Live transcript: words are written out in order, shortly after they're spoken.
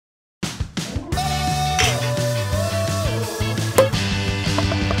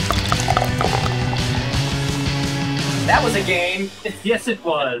was a game. Yes, it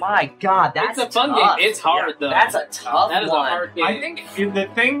was. My God, that's It's a fun tough. game. It's hard, though. That's a tough That is one. a hard game. I think the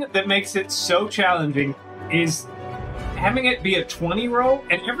thing that makes it so challenging is having it be a 20 roll,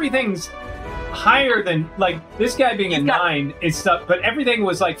 and everything's higher than, like, this guy being a 9 is stuff, but everything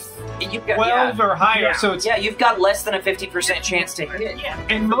was like 12 or higher, so it's... Yeah, you've got less than a 50% chance to hit.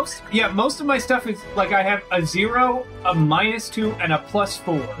 And most of my stuff is, like, I have a 0, a -2, and a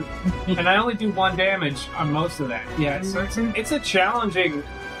 +4. And I only do 1 damage on most of that. Yeah, so it's a challenging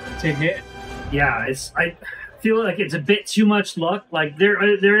to hit. Yeah, I feel like it's a bit too much luck. Like,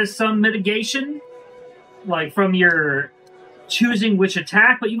 there is some mitigation, like, from your choosing which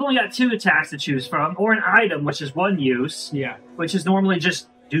attack, but you've only got 2 attacks to choose from, or an item, which is 1 use, which is normally just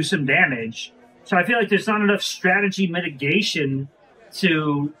do some damage. So I feel like there's not enough strategy mitigation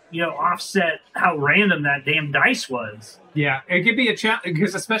to, offset how random that damn dice was. Yeah, it could be a challenge,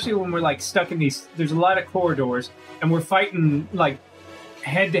 because especially when we're, like, stuck in these, there's a lot of corridors, and we're fighting, like,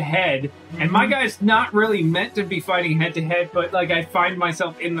 head-to-head, and my guy's not really meant to be fighting head-to-head, but, like, I find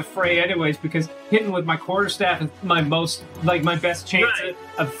myself in the fray anyways, because hitting with my quarterstaff is my best chance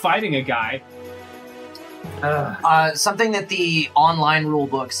of fighting a guy. Something that the online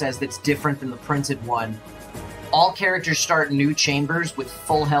rulebook says that's different than the printed one. All characters start new chambers with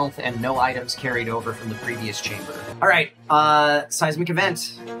full health and no items carried over from the previous chamber. Alright, seismic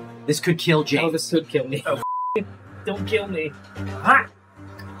event. This could kill James. Oh, this could kill me. Don't kill me. Ha!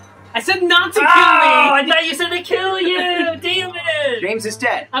 I said not to kill me! I thought you said to kill you! Damn it! James is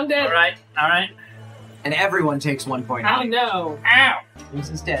dead. I'm dead. Alright. And everyone takes 1 point. Oh no. Ow! James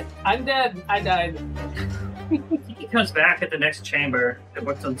is dead. I'm dead. I died. He comes back at the next chamber and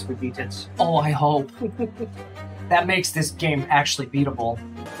works on some details. Oh, I hope. That makes this game actually beatable.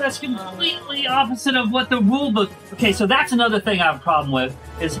 That's completely opposite of what the rulebook... Okay, so that's another thing I have a problem with,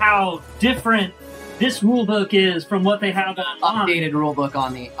 is how different this rulebook is from what they have online. Updated rulebook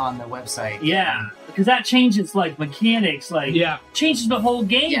on the website. Yeah, because that changes, like, mechanics, changes the whole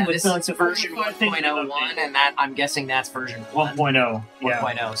game. Yeah, with this is version 1.01, and that, I'm guessing that's version 1.0.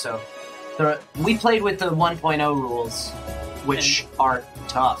 1.0, so... we played with the 1.0 rules, which are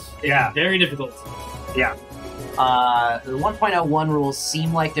tough. Yeah. Very difficult. Yeah. The 1.01 rules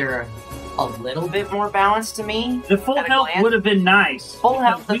seem like they're a little bit more balanced to me. The full health would have been nice. Full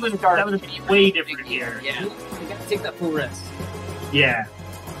health that would have been way different here. Yeah. You gotta take that full rest. Yeah.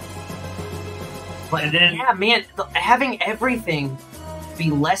 But then, yeah, man, having everything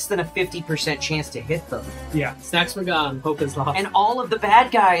be less than a 50% chance to hit them. Yeah. Snacks were gone. Hope is lost. And all of the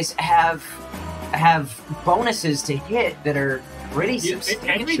bad guys have bonuses to hit that are pretty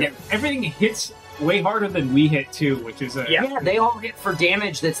substantial. Everything hits way harder than we hit too, which is yeah, they all hit for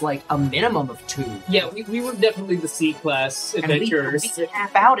damage that's like a minimum of 2. Yeah, we were definitely the C-class adventurers. And we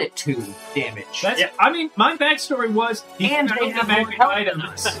cap out at 2 damage. I mean, my backstory was he and found they the have magic more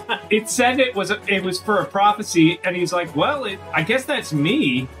items. It said it was for a prophecy, and he's like, well, I guess that's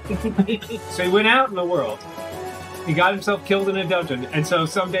me. So he went out in the world. He got himself killed in a dungeon, and so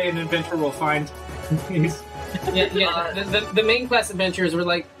someday an adventurer will find his... The main class adventurers were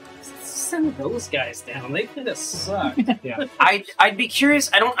like, send those guys down. They could have sucked. Yeah. I'd be curious.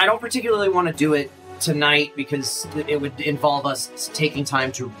 I don't particularly want to do it tonight because it would involve us taking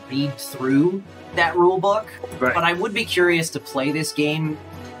time to read through that rule book. Right. But I would be curious to play this game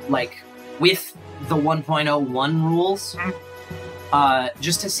like with the 1.01 rules,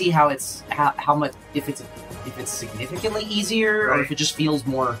 just to see how much if it's significantly easier or if it just feels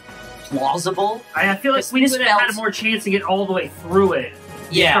more plausible. I feel like we would have had a more chance to get all the way through it.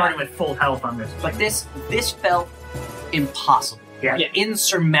 Yeah, starting with full health on this. But this felt impossible. Yeah.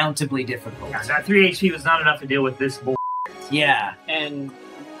 Insurmountably difficult. Yeah, that 3 HP was not enough to deal with this bull. Yeah. And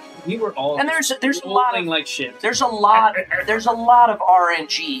we were all there's a lot of like shit. There's a lot of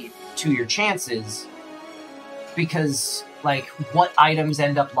RNG to your chances because like what items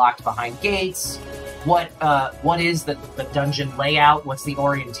end up locked behind gates, what is the dungeon layout, what's the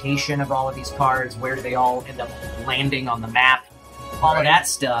orientation of all of these cards, where do they all end up landing on the map? All of that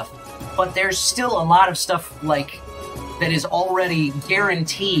stuff, but there's still a lot of stuff like that is already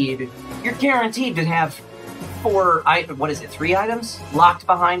guaranteed. You're guaranteed to have 3 items locked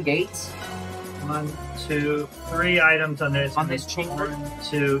behind gates. 1, 2, 3 items on this chamber. 1,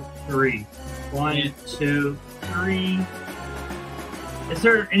 2, 3. 1, 2, 3. Is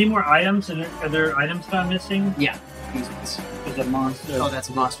there any more items? Are there items that I'm missing? Yeah, these ones. There's a monster. Oh, that's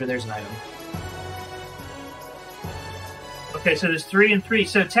a monster. There's an item. Okay, so there's 3 and 3.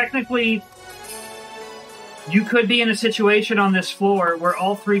 So technically, you could be in a situation on this floor where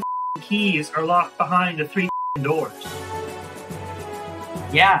all 3 keys are locked behind the 3 doors.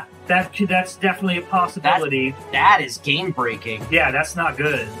 Yeah, That's definitely a possibility. That is game breaking. Yeah, that's not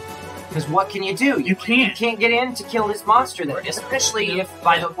good. Because what can you do? You can't. You can't get in to kill this monster there, especially if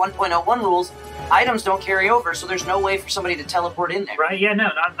by the 1.01 rules, items don't carry over, so there's no way for somebody to teleport in there. Right? Yeah, no,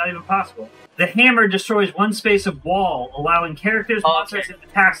 not even possible. The hammer destroys one space of wall, allowing characters, monsters, and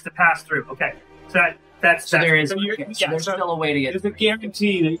attacks to pass through. Okay, so that's there is. So there's still a way to get. There's a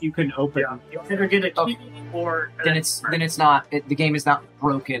guarantee that you can open. Yeah. You'll either get a key or then it's not. The game is not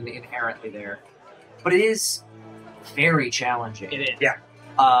broken inherently there, but it is very challenging. It is. Yeah.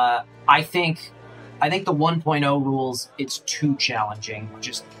 I think the 1.0 rules, it's too challenging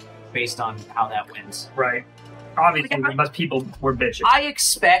just based on how that went. Right. Obviously, most people were bitching. I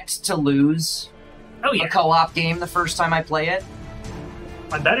expect to lose a co-op game the first time I play it.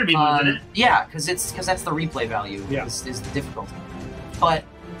 I better be losing it. Yeah, because that's the replay value. Yeah. Is the difficulty. But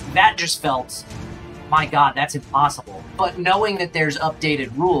that just felt, my God, that's impossible. But knowing that there's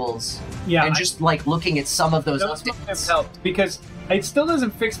updated rules, and just like looking at some of those Those updates, have helped because it still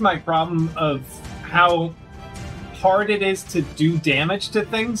doesn't fix my problem of how hard it is to do damage to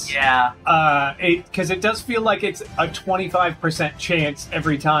things. Yeah. Because it does feel like it's a 25% chance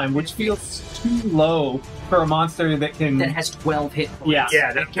every time, which feels too low for a monster that has 12 hit points. Yeah.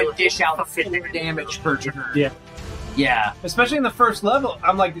 Yeah, That can dish out 4 damage per turn. Yeah. Yeah. Especially in the first level,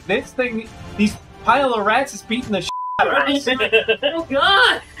 I'm like, these pile of rats is beating the shit out of us. Oh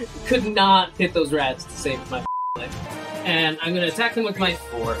God! Could not hit those rats to save my life. And I'm going to attack them with my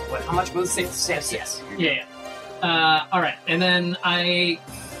 4. What, how much moves? 6? Yes. Yeah. Alright, and then I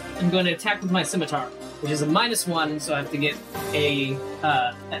am going to attack with my scimitar, which is a -1, so I have to get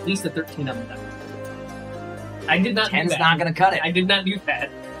at least a 13 of them. I did not do 10's that. not going to cut it. I did not do that.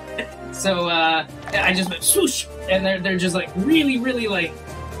 So, I just went swoosh, and they're just like really, really like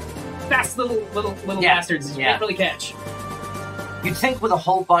fast little bastards you can't really catch. You'd think with a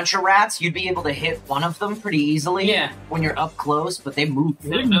whole bunch of rats, you'd be able to hit one of them pretty easily when you're up close, but they move.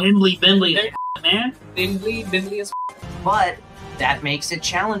 They're nimbly, man. Nimbly as But that makes it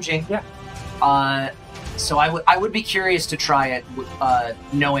challenging. Yeah. So I would be curious to try it,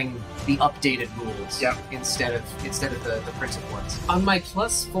 knowing the updated rules instead of the printed ones. On my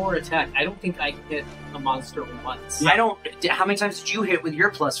 +4 attack, I don't think I hit a monster once. I don't. How many times did you hit with your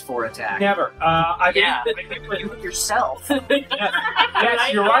 +4 attack? Never. I think you hit yourself.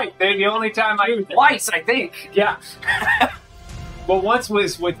 Yes, you're right. The only time I twice, I think. Yeah. Well, once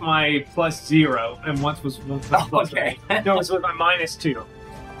was with my +0, and once was with my okay. No, it was with my -2.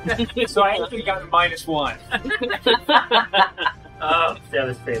 So I actually got a -1. Oh,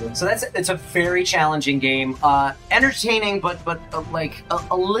 devastating. So it's a very challenging game. Entertaining, but like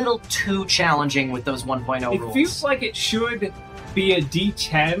a little too challenging with those 1.0 rules. It feels like it should be a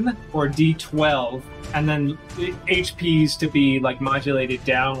D10 or D12, and then the HPs to be like modulated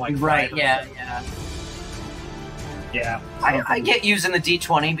down, like right. 5%. Yeah. I get using the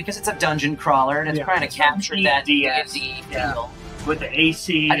D20 because it's a dungeon crawler and it's trying to capture that D&D feel. With the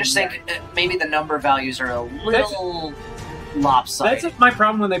AC. I just think maybe the number values are a little lopsided. That's my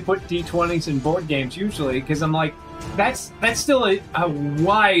problem when they put D20s in board games usually, because I'm like, that's still a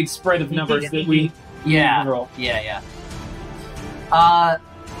wide spread of numbers that we roll. Yeah.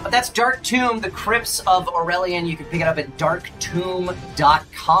 But that's Dark Tomb, The Crypts of Aurelian. You can pick it up at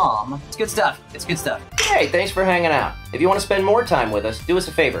darktomb.com. It's good stuff. Hey, thanks for hanging out. If you want to spend more time with us, do us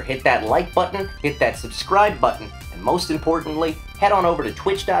a favor. Hit that like button, hit that subscribe button, and most importantly, head on over to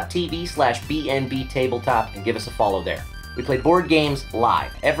twitch.tv/bnbtabletop and give us a follow there. We play board games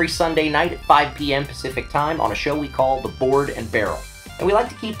live every Sunday night at 5 p.m. Pacific Time on a show we call The Board and Barrel. And we like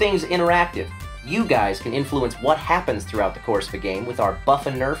to keep things interactive. You guys can influence what happens throughout the course of a game with our Buff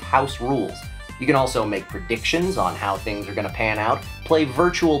and Nerf house rules. You can also make predictions on how things are going to pan out, play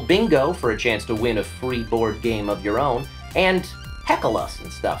virtual bingo for a chance to win a free board game of your own, and heckle us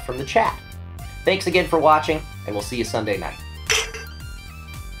and stuff from the chat. Thanks again for watching, and we'll see you Sunday night.